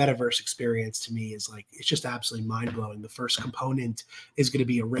their metaverse experience to me is like, it's just absolutely mind blowing. The first component is going to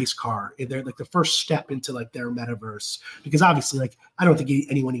be a race car. They're like the first step into like their metaverse, because obviously, like, I don't think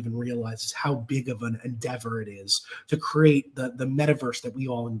anyone even realizes how big of an endeavor it is to create the metaverse that we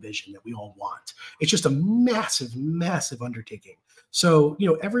all envision, that we all want. It's just a massive, massive undertaking. So,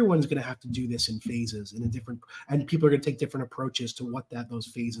 everyone's going to have to do this in phases and people are going to take different approaches to what those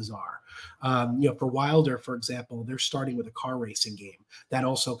phases are. For Wilder, for example, they're starting with a car racing game that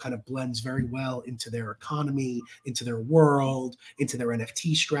also kind of blends very well into their economy, into their world, into their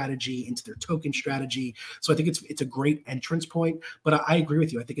NFT strategy, into their token strategy. So I think it's a great entrance point, but I agree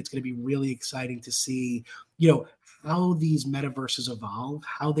with you. I think it's going to be really exciting to see, how these metaverses evolve,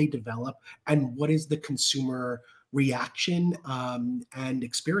 how they develop, and what is the consumer reaction and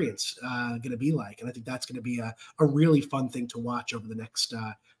experience going to be like. And I think that's going to be a really fun thing to watch over the next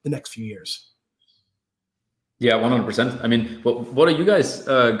few years. Yeah, 100%. I mean, what are you guys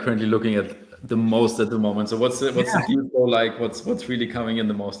currently looking at the most at the moment? So what's the deal for, like, what's really coming in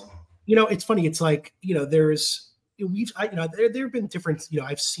the most? It's funny. It's like, there have been different,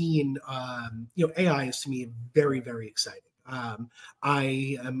 I've seen, AI is to me very, very exciting.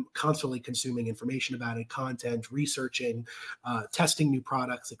 I am constantly consuming information about it, content, researching, testing new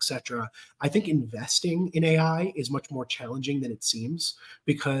products, etc. I think investing in AI is much more challenging than it seems,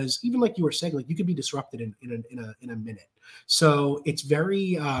 because even like you were saying, like, you could be disrupted in a minute. So it's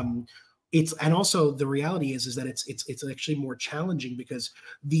very and also the reality is that it's actually more challenging because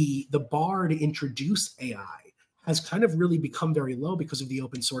the bar to introduce AI has kind of really become very low because of the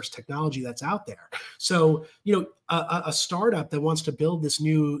open source technology that's out there. So, a startup that wants to build this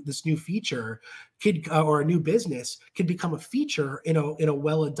new feature or a new business could become a feature in a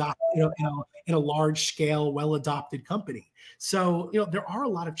well adopted, in a large scale, well adopted company. So, there are a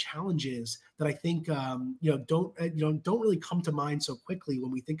lot of challenges that I think, don't really come to mind so quickly when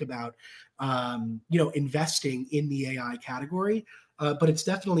we think about, investing in the AI category. But it's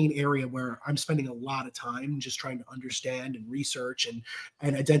definitely an area where I'm spending a lot of time just trying to understand and research and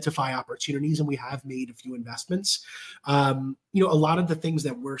identify opportunities. And we have made a few investments. A lot of the things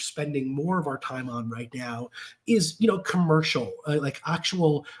that we're spending more of our time on right now is, commercial,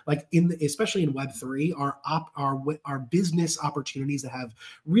 especially in Web3, our business opportunities that have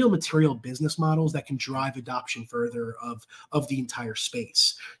real material business models that can drive adoption further of the entire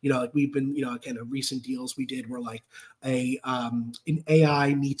space. Like we've been, kind of recent deals we did were like an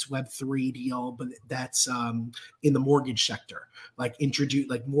AI meets Web3 deal, but that's in the mortgage sector, like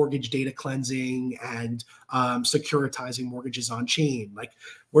mortgage data cleansing and securitizing mortgages on chain. Like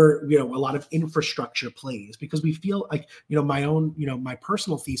where, a lot of infrastructure plays, because we feel like, my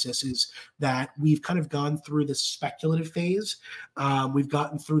personal thesis is that we've kind of gone through this speculative phase. We've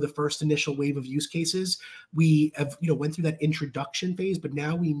gotten through the first initial wave of use cases. We have, went through that introduction phase, but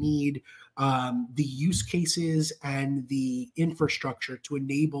now we need the use cases and the infrastructure to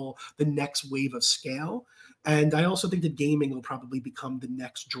enable the next wave of scale. And I also think that gaming will probably become the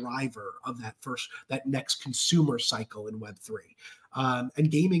next driver of that next consumer cycle in Web3.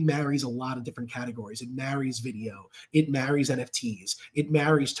 And gaming marries a lot of different categories. It marries video, it marries NFTs, it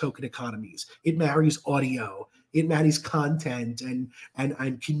marries token economies, it marries audio, it marries content and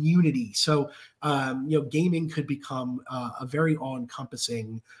community. So, gaming could become a very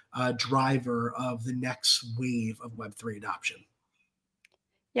all-encompassing driver of the next wave of Web3 adoption.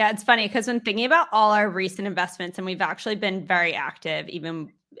 Yeah, it's funny because when thinking about all our recent investments, and we've actually been very active,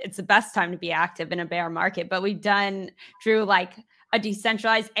 even it's the best time to be active in a bear market, but we've drew like a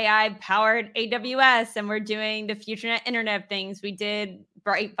decentralized AI powered AWS, and we're doing the FutureNet Internet of Things. We did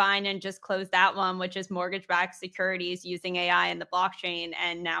Brightvine and just closed that one, which is mortgage-backed securities using AI and the blockchain.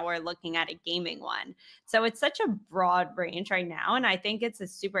 And now we're looking at a gaming one. So it's such a broad range right now. And I think it's a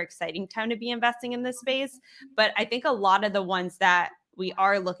super exciting time to be investing in this space. But I think a lot of the ones that we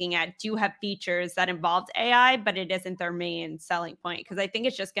are looking at do have features that involve AI, but it isn't their main selling point, because I think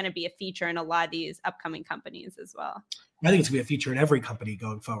it's just going to be a feature in a lot of these upcoming companies as well. I think it's going to be a feature in every company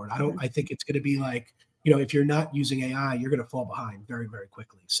going forward. I think it's going to be like, if you're not using AI, you're going to fall behind very, very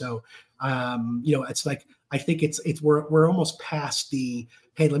quickly. So, it's like, I think we're almost past the,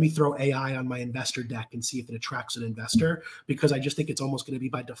 hey, let me throw AI on my investor deck and see if it attracts an investor, because I just think it's almost going to be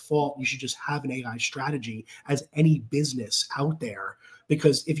by default. You should just have an AI strategy as any business out there,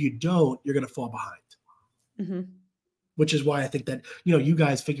 because if you don't, you're going to fall behind. Mm-hmm. which is why I think that, you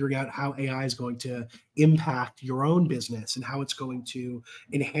guys figuring out how AI is going to impact your own business and how it's going to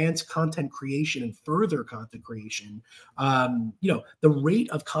enhance content creation and further content creation. The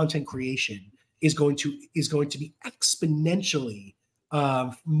rate of content creation is going to be exponentially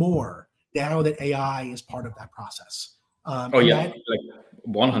more now that AI is part of that process. Like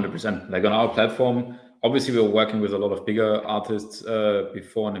 100%. Like on our platform, obviously we're working with a lot of bigger artists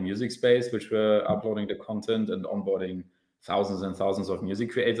before in the music space, which were uploading the content and onboarding thousands and thousands of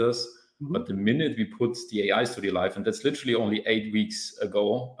music creators. Mm-hmm. But the minute we put the AI Studio live, and that's literally only 8 weeks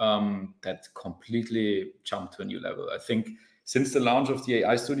ago, that completely jumped to a new level. I think since the launch of the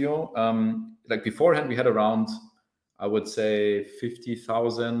AI Studio, like beforehand, we had around, I would say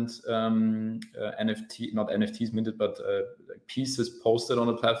 50,000 not NFTs minted, but pieces posted on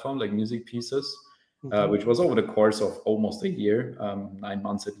the platform, like music pieces, which was over the course of almost a year, 9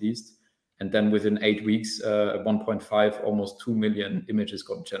 months at least. And then within 8 weeks, 1.5, almost 2 million images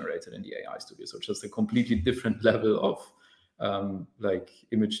got generated in the AI Studio. So just a completely different level of like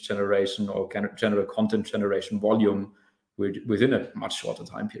image generation or general content generation volume within a much shorter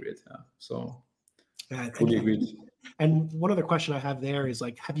time period. So fully agreed. And one other question I have there is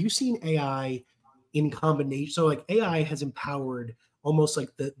like, have you seen AI in combination? So like AI has empowered almost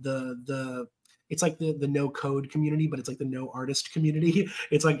like the it's like the no code community, but it's like the no artist community.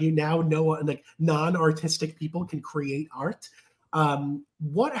 It's like you now know like non-artistic people can create art.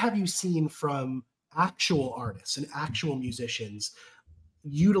 What have you seen from actual artists and actual musicians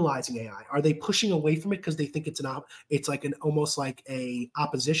utilizing AI? Are they pushing away from it because they think it's almost like a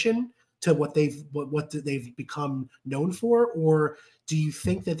opposition to what they've become known for? Or do you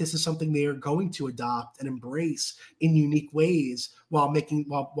think that this is something they are going to adopt and embrace in unique ways while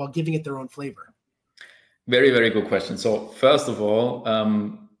giving it their own flavor? Very, very good question. So first of all,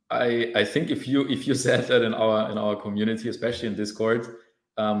 I think if you said that in our community, especially in Discord,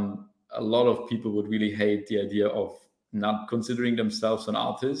 a lot of people would really hate the idea of not considering themselves an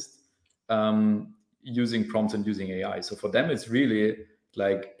artist, using prompts and using AI. So for them, it's really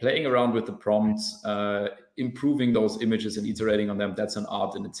like playing around with the prompts, improving those images and iterating on them. That's an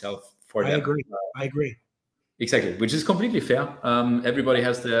art in itself for them. I agree. Exactly, which is completely fair. Everybody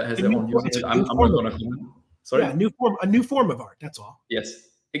has their own use. I'm not gonna. Sorry. Yeah, a new form of art. That's all. Yes,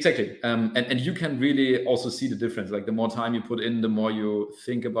 exactly. And you can really also see the difference. Like the more time you put in, the more you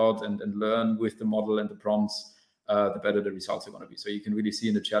think about and learn with the model and the prompts, the better the results are going to be. So you can really see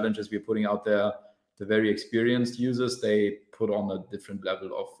in the challenges we're putting out there, the very experienced users, they put on a different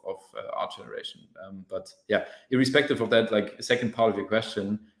level of art generation. But yeah, irrespective of that, like second part of your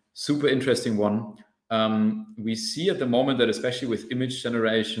question, super interesting one. We see at the moment that especially with image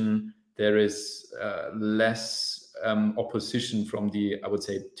generation, there is less opposition from the, I would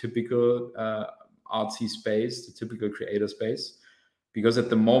say, typical artsy space, the typical creator space, because at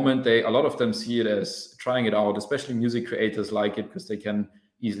the moment, a lot of them see it as trying it out, especially music creators like it because they can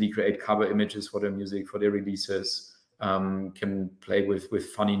easily create cover images for their music, for their releases, can play with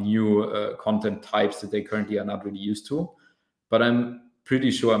funny new content types that they currently are not really used to. But I'm pretty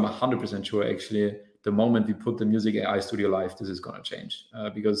sure, I'm 100% sure actually, the moment we put the Music AI Studio live, this is going to change.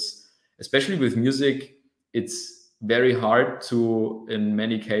 Because especially with music, it's very hard to, in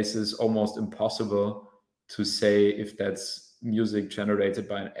many cases, almost impossible to say if that's music generated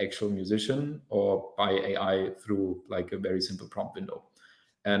by an actual musician or by AI through like a very simple prompt window.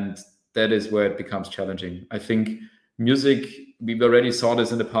 And that is where it becomes challenging. I think music, we've already saw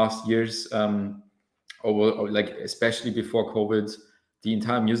this in the past years, or like especially before COVID, the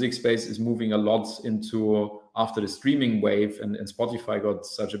entire music space is moving a lot into, after the streaming wave and Spotify got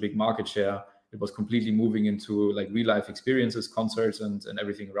such a big market share, it was completely moving into like real life experiences, concerts and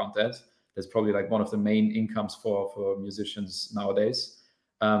everything around that. That's probably like one of the main incomes for musicians nowadays.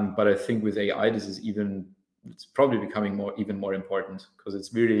 But I think with AI, it's probably becoming even more important because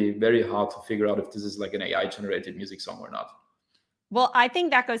it's really very hard to figure out if this is like an AI generated music song or not. Well, I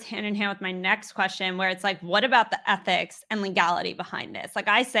think that goes hand in hand with my next question, where it's like, what about the ethics and legality behind this? Like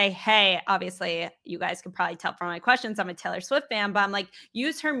I say, hey, obviously you guys could probably tell from my questions, I'm a Taylor Swift fan, but I'm like,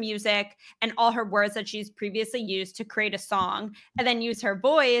 use her music and all her words that she's previously used to create a song and then use her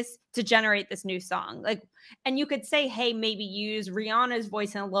voice to generate this new song. Like, and you could say, hey, maybe use Rihanna's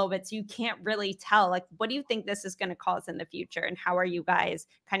voice in a little bit so you can't really tell. Like, what do you think this is going to cause in the future? And how are you guys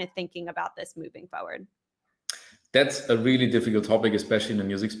kind of thinking about this moving forward? That's a really difficult topic, especially in the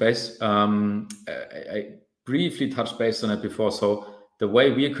music space. I briefly touched base on it before. So the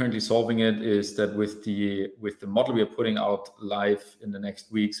way we are currently solving it is that with the model we are putting out live in the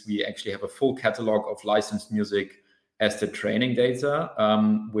next weeks, we actually have a full catalog of licensed music as the training data,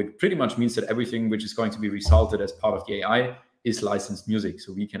 which pretty much means that everything which is going to be resulted as part of the AI is licensed music.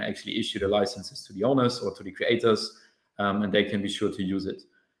 So we can actually issue the licenses to the owners or to the creators, and they can be sure to use it.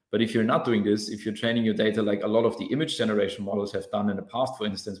 But if you're not doing this, if you're training your data like a lot of the image generation models have done in the past, for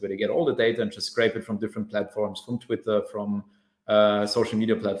instance, where they get all the data and just scrape it from different platforms, from Twitter, from social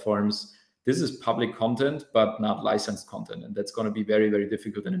media platforms, this is public content, but not licensed content. And that's going to be very, very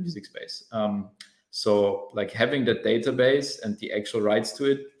difficult in the music space. So like having that database and the actual rights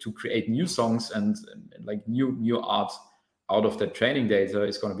to it to create new songs and like new art out of that training data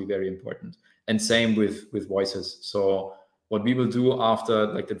is going to be very important. And same with voices. So what we will do after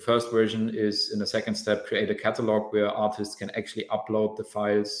like the first version is, in the second step, create a catalog where artists can actually upload the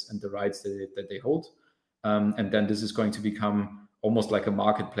files and the rights that they hold. And then this is going to become almost like a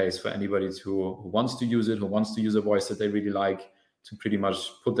marketplace for anybody who wants to use it, who wants to use a voice that they really like, to pretty much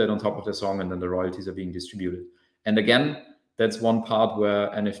put that on top of their song, and then the royalties are being distributed. And again, that's one part where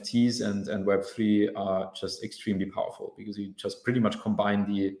NFTs and Web3 are just extremely powerful, because you just pretty much combine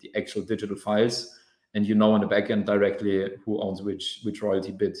the actual digital files, and you know in the backend directly who owns which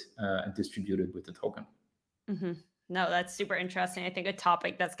royalty bit and distributed with the token. Mm-hmm. No, that's super interesting. I think a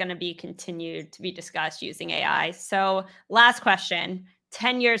topic that's going to be continued to be discussed using AI. So last question,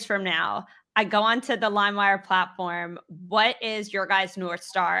 10 years from now, I go onto the LimeWire platform. What is your guys' North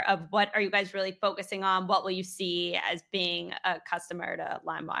Star of what are you guys really focusing on? What will you see as being a customer to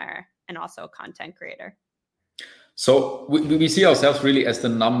LimeWire and also a content creator? So we see ourselves really as the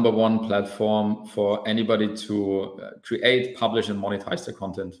number one platform for anybody to create, publish, and monetize their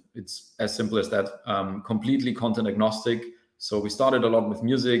content. It's as simple as that. Completely content agnostic. So we started a lot with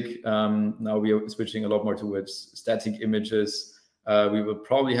music. Now we are switching a lot more towards static images. We will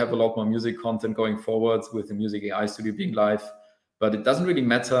probably have a lot more music content going forward with the Music AI Studio being live. But it doesn't really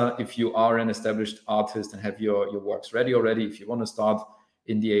matter if you are an established artist and have your works ready already. If you want to start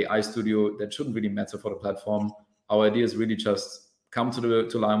in the AI Studio, that shouldn't really matter for the platform. Our idea is really just come to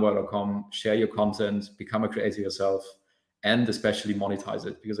limewire.com, share your content, become a creator yourself, and especially monetize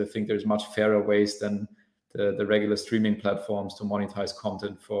it, because I think there's much fairer ways than the regular streaming platforms to monetize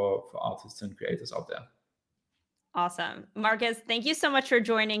content for artists and creators out there. Awesome. Marcus, thank you so much for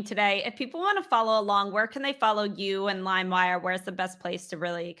joining today. If people want to follow along, where can they follow you and LimeWire? Where's the best place to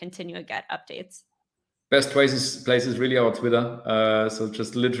really continue to get updates? Best place is really our Twitter. So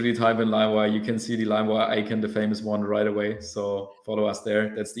just literally type in LimeWire. You can see the LimeWire icon, the famous one, right away. So follow us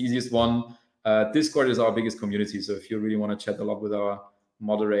there. That's the easiest one. Discord is our biggest community. So if you really want to chat a lot with our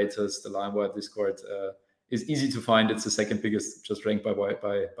moderators, the LimeWire Discord is easy to find. It's the second biggest, just ranked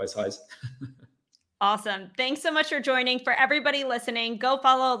by size. Awesome. Thanks so much for joining. For everybody listening, go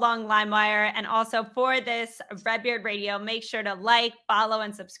follow along LimeWire. And also for this Redbeard Radio, make sure to like, follow,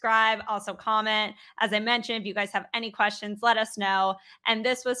 and subscribe. Also comment. As I mentioned, if you guys have any questions, let us know. And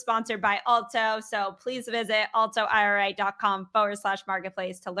this was sponsored by Alto. So please visit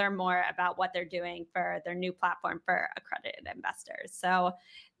altoira.com/marketplace to learn more about what they're doing for their new platform for accredited investors. So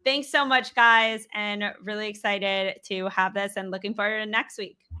thanks so much, guys. And really excited to have this and looking forward to next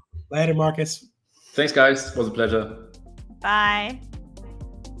week. Later, Marcus. Thanks, guys. It was a pleasure. Bye.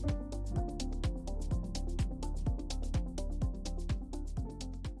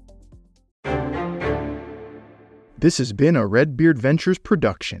 This has been a Redbeard Ventures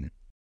production.